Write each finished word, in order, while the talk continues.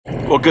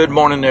Well, good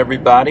morning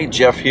everybody.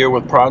 Jeff here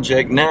with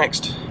Project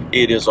Next.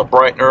 It is a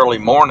bright and early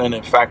morning.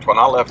 In fact, when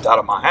I left out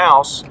of my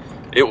house,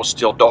 it was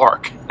still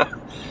dark.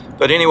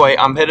 But anyway,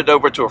 I'm headed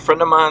over to a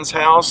friend of mine's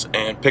house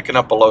and picking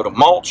up a load of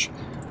mulch.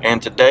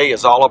 And today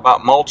is all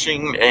about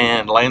mulching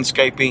and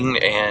landscaping,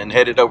 and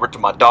headed over to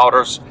my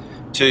daughter's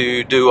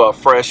to do a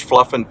fresh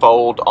fluff and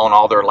fold on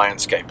all their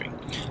landscaping.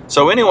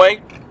 So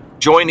anyway,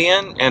 join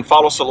in and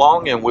follow us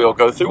along and we'll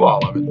go through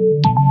all of it.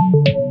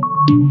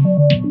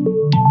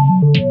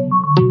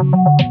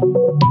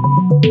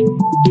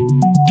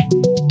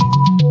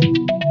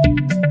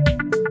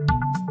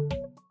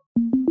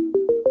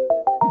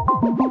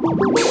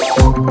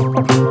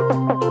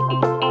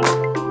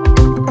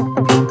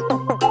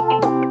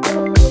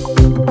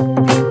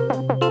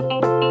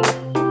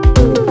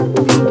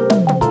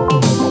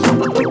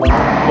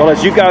 Well,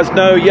 as you guys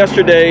know,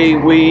 yesterday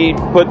we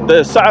put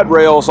the side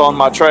rails on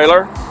my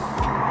trailer,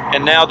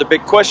 and now the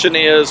big question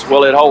is,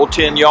 will it hold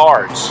 10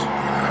 yards?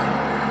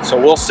 So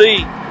we'll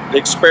see. The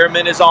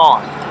experiment is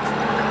on.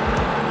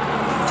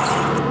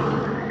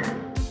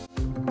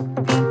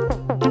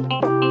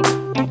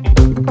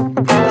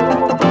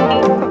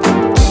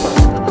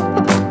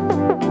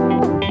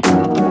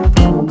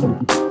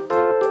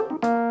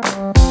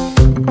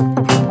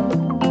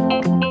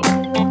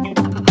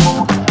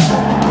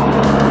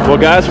 Well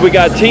guys, we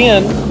got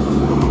 10,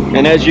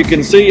 and as you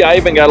can see, I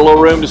even got a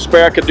little room to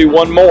spare. I could do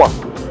one more.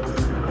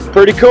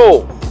 Pretty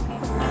cool.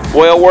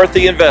 Well worth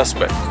the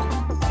investment.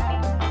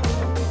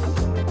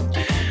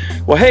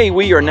 Well, hey,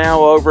 we are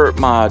now over at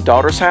my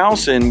daughter's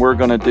house, and we're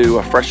going to do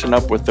a freshen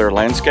up with their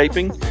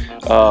landscaping.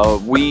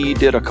 We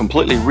did a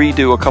completely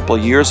redo a couple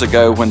of years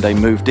ago when they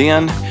moved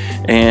in,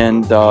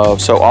 and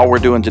so all we're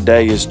doing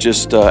today is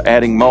just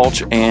adding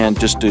mulch and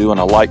just doing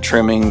a light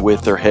trimming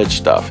with their hedge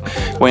stuff.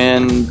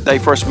 When they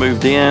first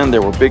moved in,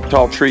 there were big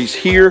tall trees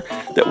here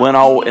that went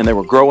all, and they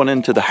were growing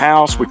into the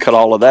house. We cut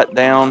all of that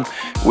down.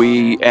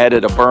 We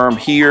added a berm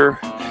here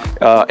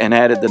and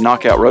added the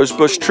knockout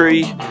rosebush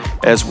tree,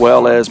 as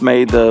well as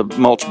made the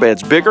mulch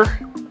beds bigger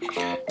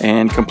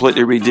and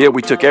completely redid.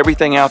 We took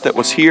everything out that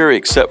was here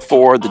except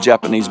for the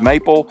Japanese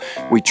maple.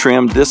 We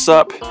trimmed this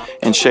up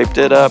and shaped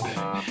it up,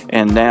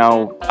 and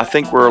now I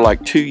think we're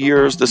like 2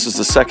 years. This is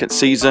the second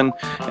season,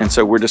 and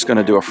so we're just going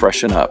to do a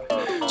freshen up.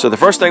 So the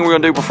first thing we're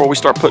going to do before we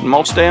start putting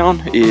mulch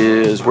down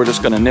is we're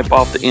just going to nip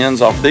off the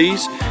ends off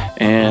these,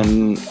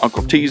 and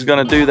Uncle T's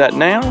going to do that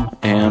now,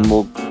 and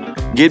we'll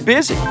get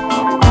busy.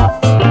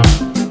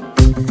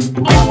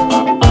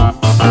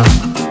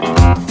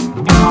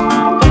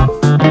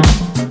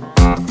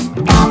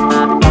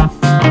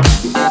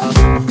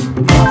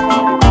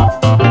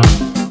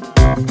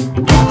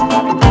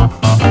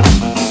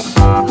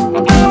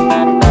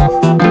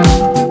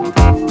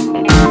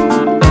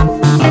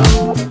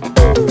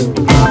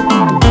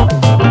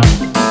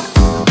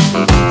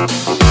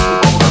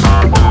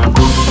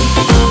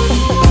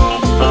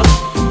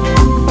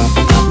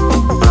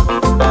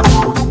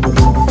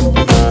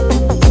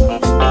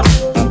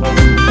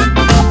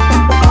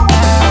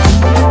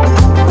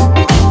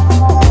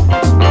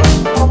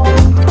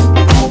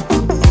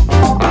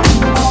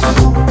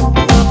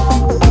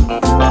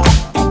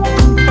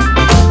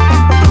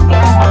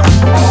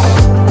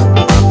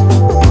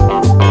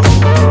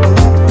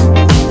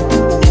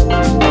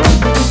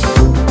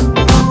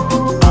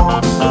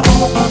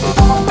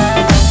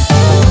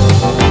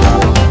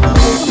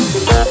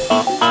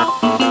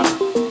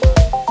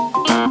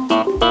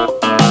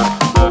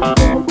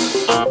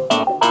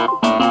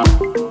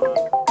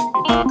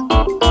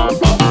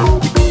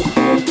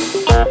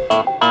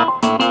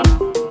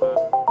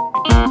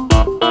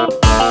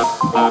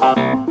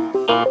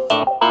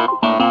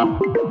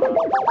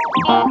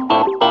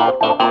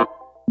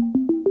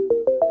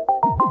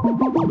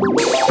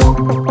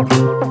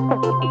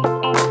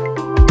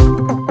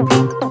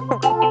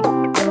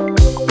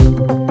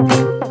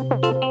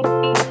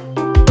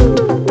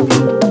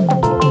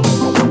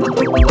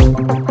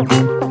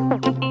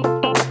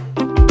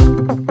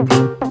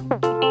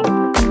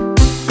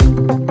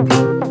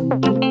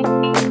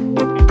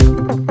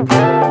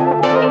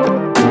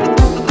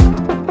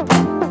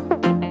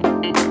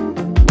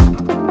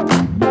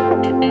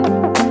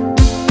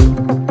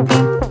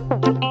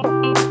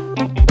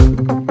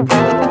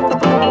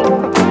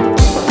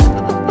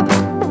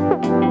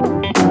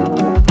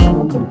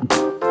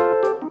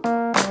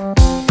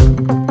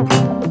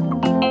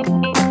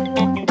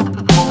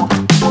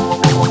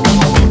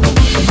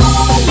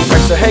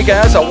 Hey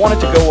guys, I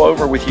wanted to go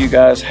over with you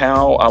guys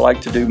how I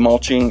like to do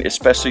mulching,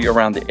 especially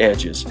around the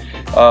edges.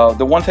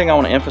 The one thing I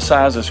want to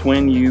emphasize is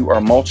when you are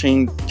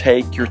mulching,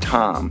 take your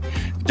time.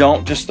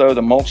 Don't just throw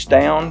the mulch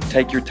down.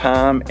 Take your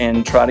time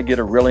and try to get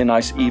a really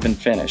nice even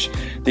finish.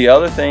 The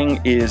other thing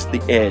is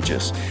the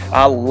edges.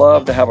 I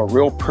love to have a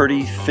real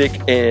pretty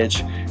thick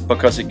edge,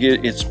 because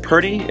it's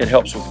pretty, it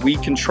helps with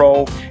weed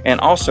control, and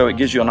also it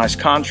gives you a nice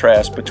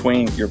contrast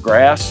between your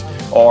grass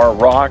or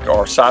rock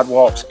or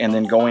sidewalks and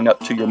then going up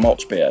to your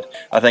mulch bed.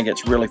 I think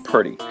it's really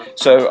pretty.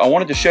 So I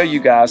wanted to show you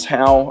guys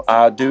how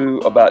I do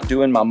about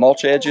doing my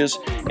mulch edges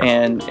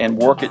and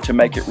work it to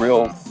make it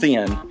real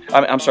thin.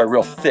 I'm sorry,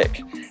 real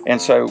thick.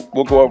 And so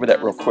we'll go over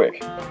that real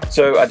quick.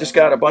 So I just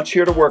got a bunch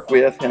here to work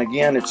with, and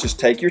again, it's just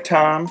take your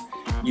time.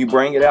 You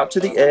bring it out to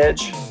the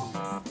edge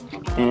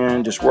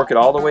and just work it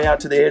all the way out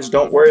to the edge.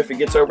 Don't worry if it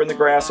gets over in the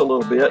grass a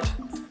little bit,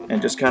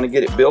 and just kind of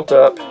get it built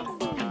up.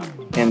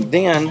 And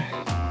then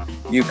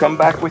you come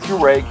back with your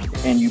rake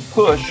and you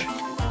push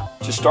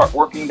to start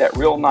working that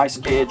real nice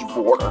edge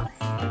border.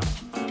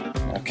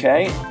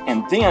 Okay,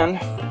 and then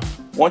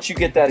once you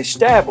get that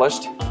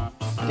established,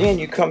 then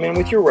you come in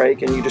with your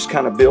rake and you just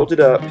kind of build it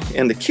up.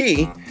 And the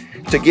key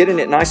to getting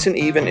it nice and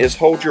even is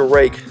hold your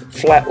rake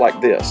flat like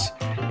this.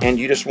 And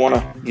you just want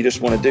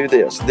to do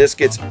this. This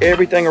gets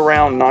everything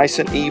around nice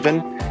and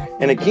even.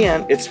 And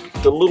again, it's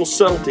the little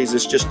subtleties.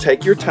 It's just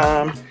take your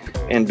time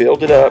and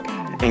build it up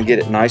and get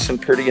it nice and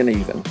pretty and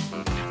even.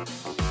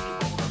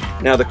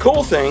 Now the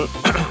cool thing,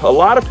 a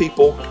lot of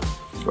people,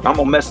 I'm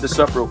gonna mess this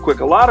up real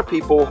quick. A lot of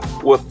people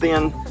will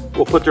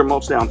put their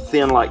mulch down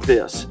thin like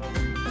this,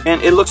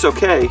 and it looks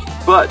okay.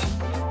 But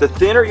the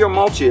thinner your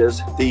mulch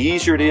is, the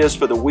easier it is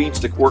for the weeds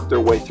to work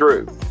their way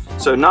through.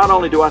 So not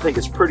only do I think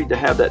it's pretty to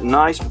have that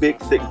nice big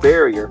thick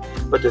barrier,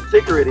 but the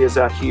thicker it is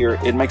out here,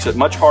 it makes it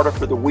much harder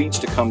for the weeds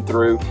to come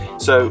through,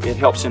 so it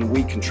helps in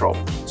weed control.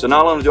 So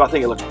not only do I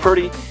think it looks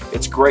pretty,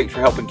 it's great for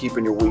helping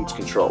keeping your weeds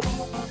controlled.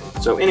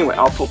 So anyway,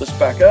 I'll pull this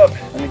back up.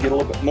 Let me get a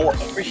little bit more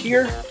over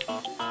here.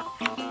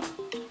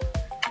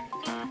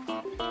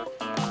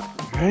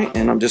 All right,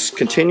 and I'm just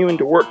continuing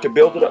to work to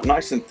build it up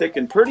nice and thick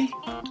and pretty.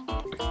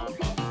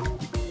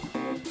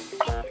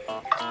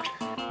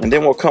 And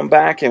then we'll come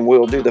back and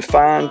we'll do the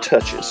fine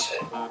touches.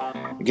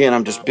 Again,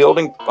 I'm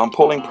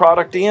pulling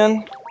product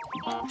in,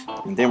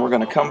 and then we're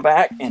going to come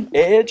back and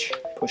edge,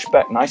 push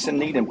back nice and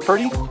neat and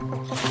pretty.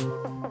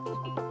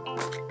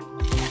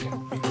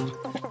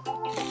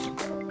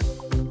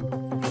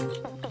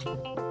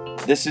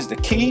 This is the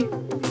key,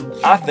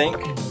 I think.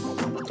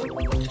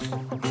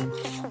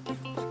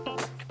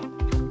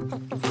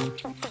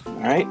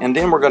 All right, and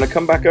then we're going to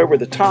come back over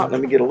the top.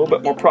 Let me get a little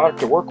bit more product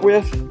to work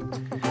with.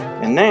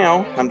 And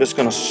now I'm just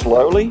going to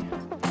slowly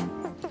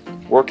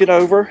work it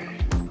over,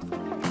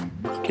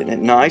 getting it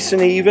nice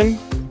and even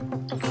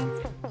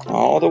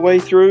all the way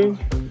through.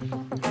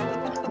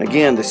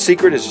 Again, the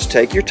secret is just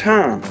take your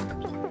time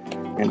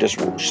and just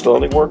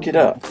slowly work it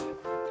up.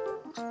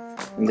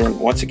 And then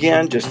once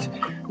again, just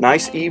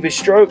nice even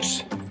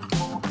strokes.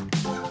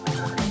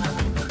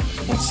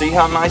 And see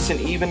how nice and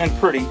even and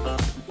pretty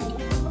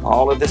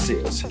all of this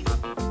is.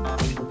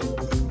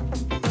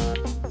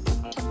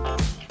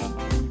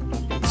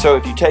 So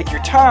if you take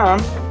your time,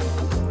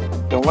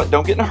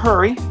 don't get in a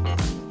hurry,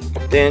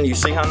 then you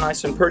see how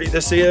nice and pretty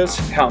this is,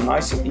 how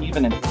nice and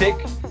even and thick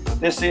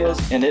this is,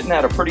 and isn't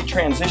that a pretty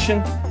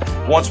transition?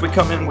 Once we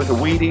come in with a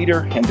weed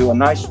eater and do a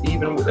nice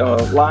even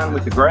line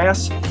with the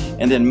grass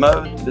and then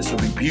mow, this will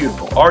be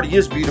beautiful. Already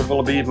is beautiful,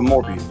 it'll be even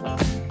more beautiful.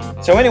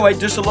 So anyway,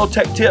 just a little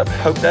tech tip,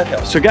 hope that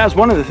helps. So guys,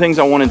 one of the things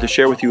I wanted to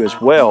share with you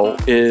as well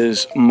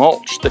is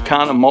mulch, the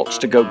kind of mulch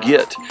to go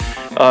get.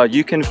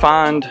 You can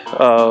find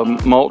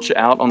mulch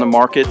out on the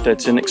market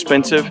that's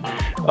inexpensive,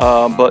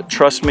 but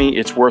trust me,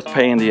 it's worth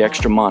paying the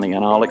extra money,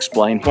 and I'll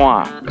explain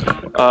why.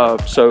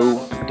 So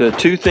the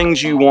two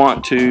things you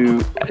want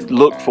to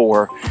look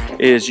for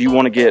is you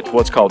want to get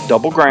what's called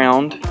double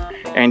ground,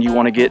 and you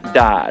want to get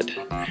dyed.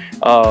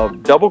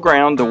 Double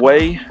ground, the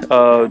way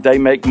they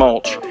make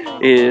mulch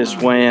is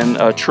when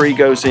a tree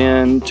goes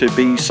in to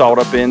be sawed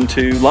up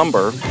into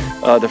lumber,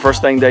 the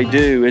first thing they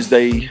do is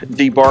they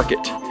debark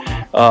it.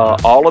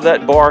 All of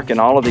that bark and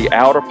all of the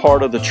outer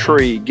part of the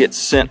tree gets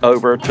sent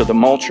over to the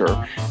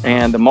mulcher,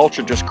 and the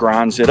mulcher just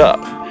grinds it up.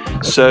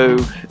 So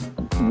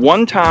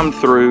one time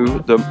through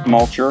the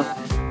mulcher,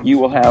 you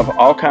will have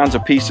all kinds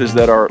of pieces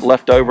that are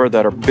left over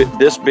that are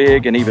this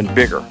big and even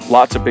bigger,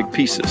 lots of big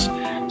pieces.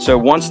 So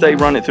once they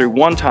run it through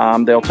one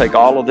time, they'll take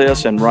all of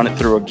this and run it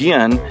through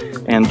again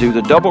and do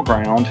the double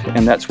ground,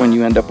 and that's when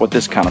you end up with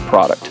this kind of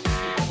product.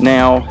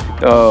 Now,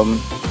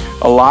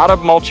 a lot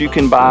of mulch you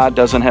can buy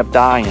doesn't have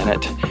dye in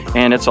it,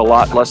 and it's a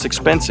lot less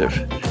expensive,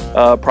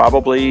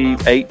 probably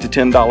 $8 to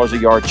 $10 a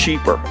yard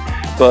cheaper.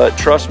 But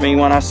trust me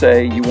when I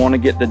say you want to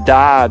get the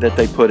dye that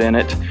they put in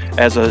it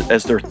as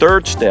their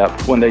third step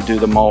when they do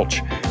the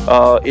mulch.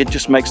 It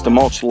just makes the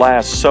mulch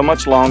last so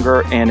much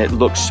longer, and it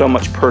looks so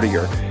much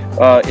prettier.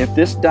 If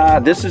this dye,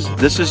 this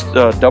is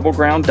double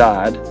ground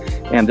dyed,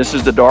 and this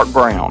is the dark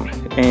brown.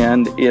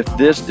 And if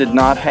this did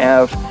not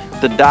have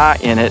the dye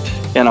in it,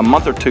 in a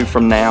month or two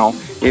from now,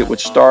 it would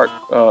start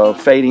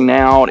fading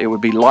out, it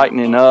would be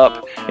lightening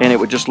up, and it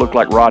would just look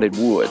like rotted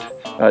wood.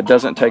 It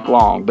doesn't take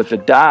long, but the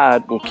dye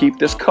will keep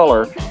this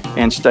color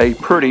and stay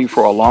pretty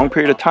for a long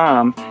period of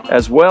time,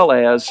 as well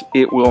as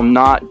it will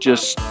not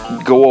just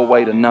go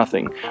away to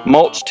nothing.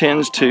 Mulch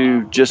tends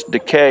to just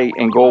decay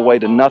and go away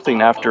to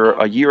nothing after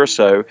a year or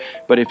so,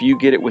 but if you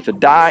get it with a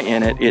dye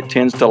in it, it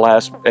tends to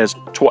last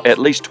at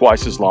least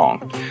twice as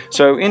long.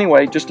 So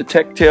anyway, just a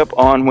tech tip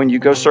on when you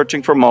go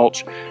searching for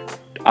mulch.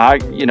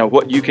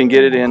 What you can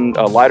get it in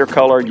a lighter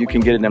color, you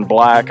can get it in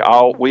black.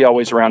 We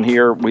always around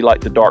here, we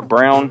like the dark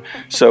brown,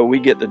 so we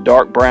get the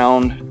dark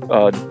brown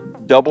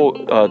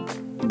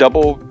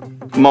double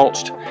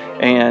mulched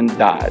and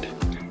dyed.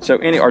 So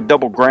or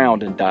double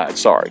ground and dyed,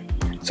 sorry.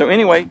 So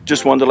anyway,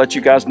 just wanted to let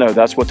you guys know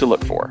that's what to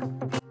look for.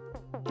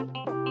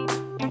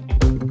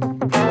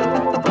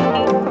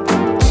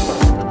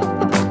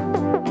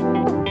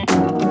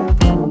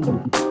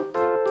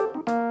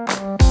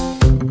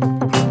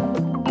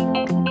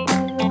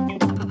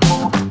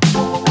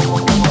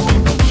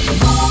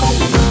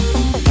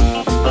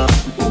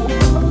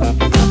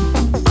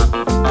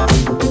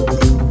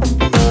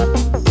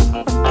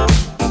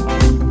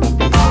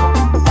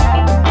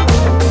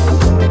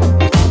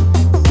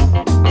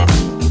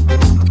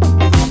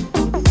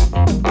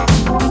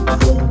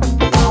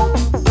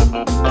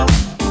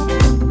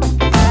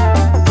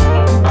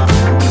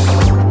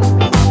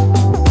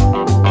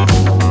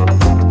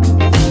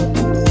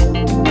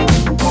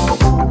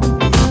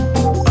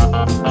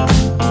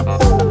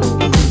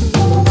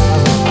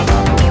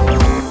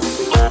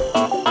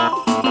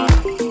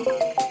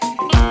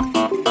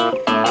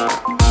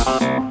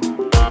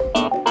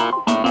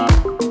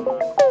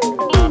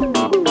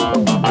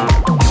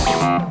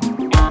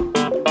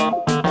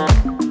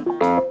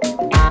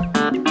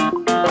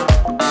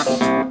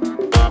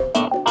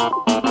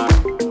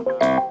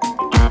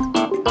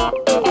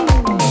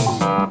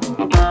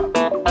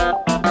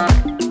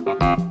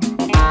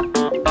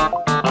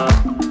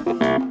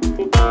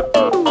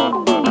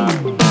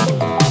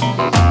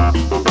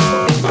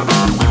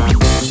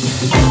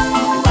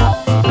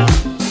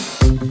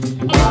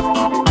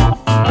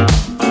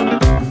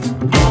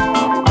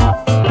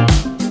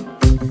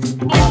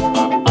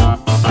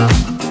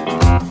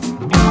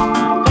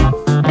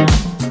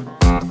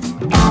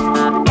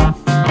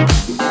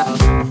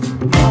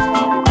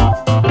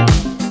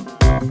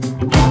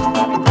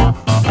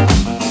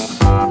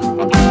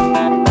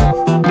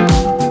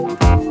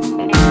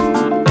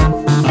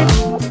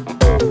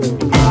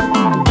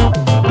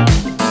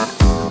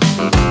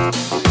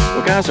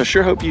 I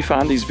sure hope you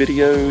find these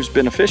videos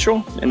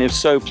beneficial, and if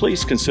so,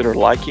 please consider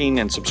liking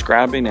and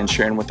subscribing and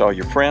sharing with all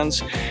your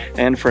friends.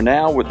 And for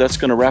now, that's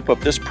going to wrap up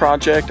this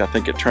project. I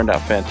think it turned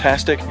out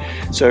fantastic.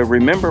 So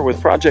remember, with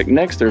Project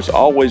Next, there's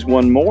always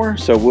one more,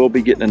 so we'll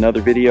be getting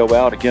another video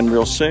out again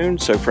real soon.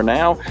 So for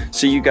now,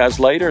 see you guys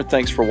later.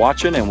 Thanks for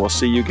watching, and we'll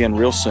see you again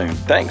real soon.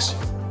 Thanks.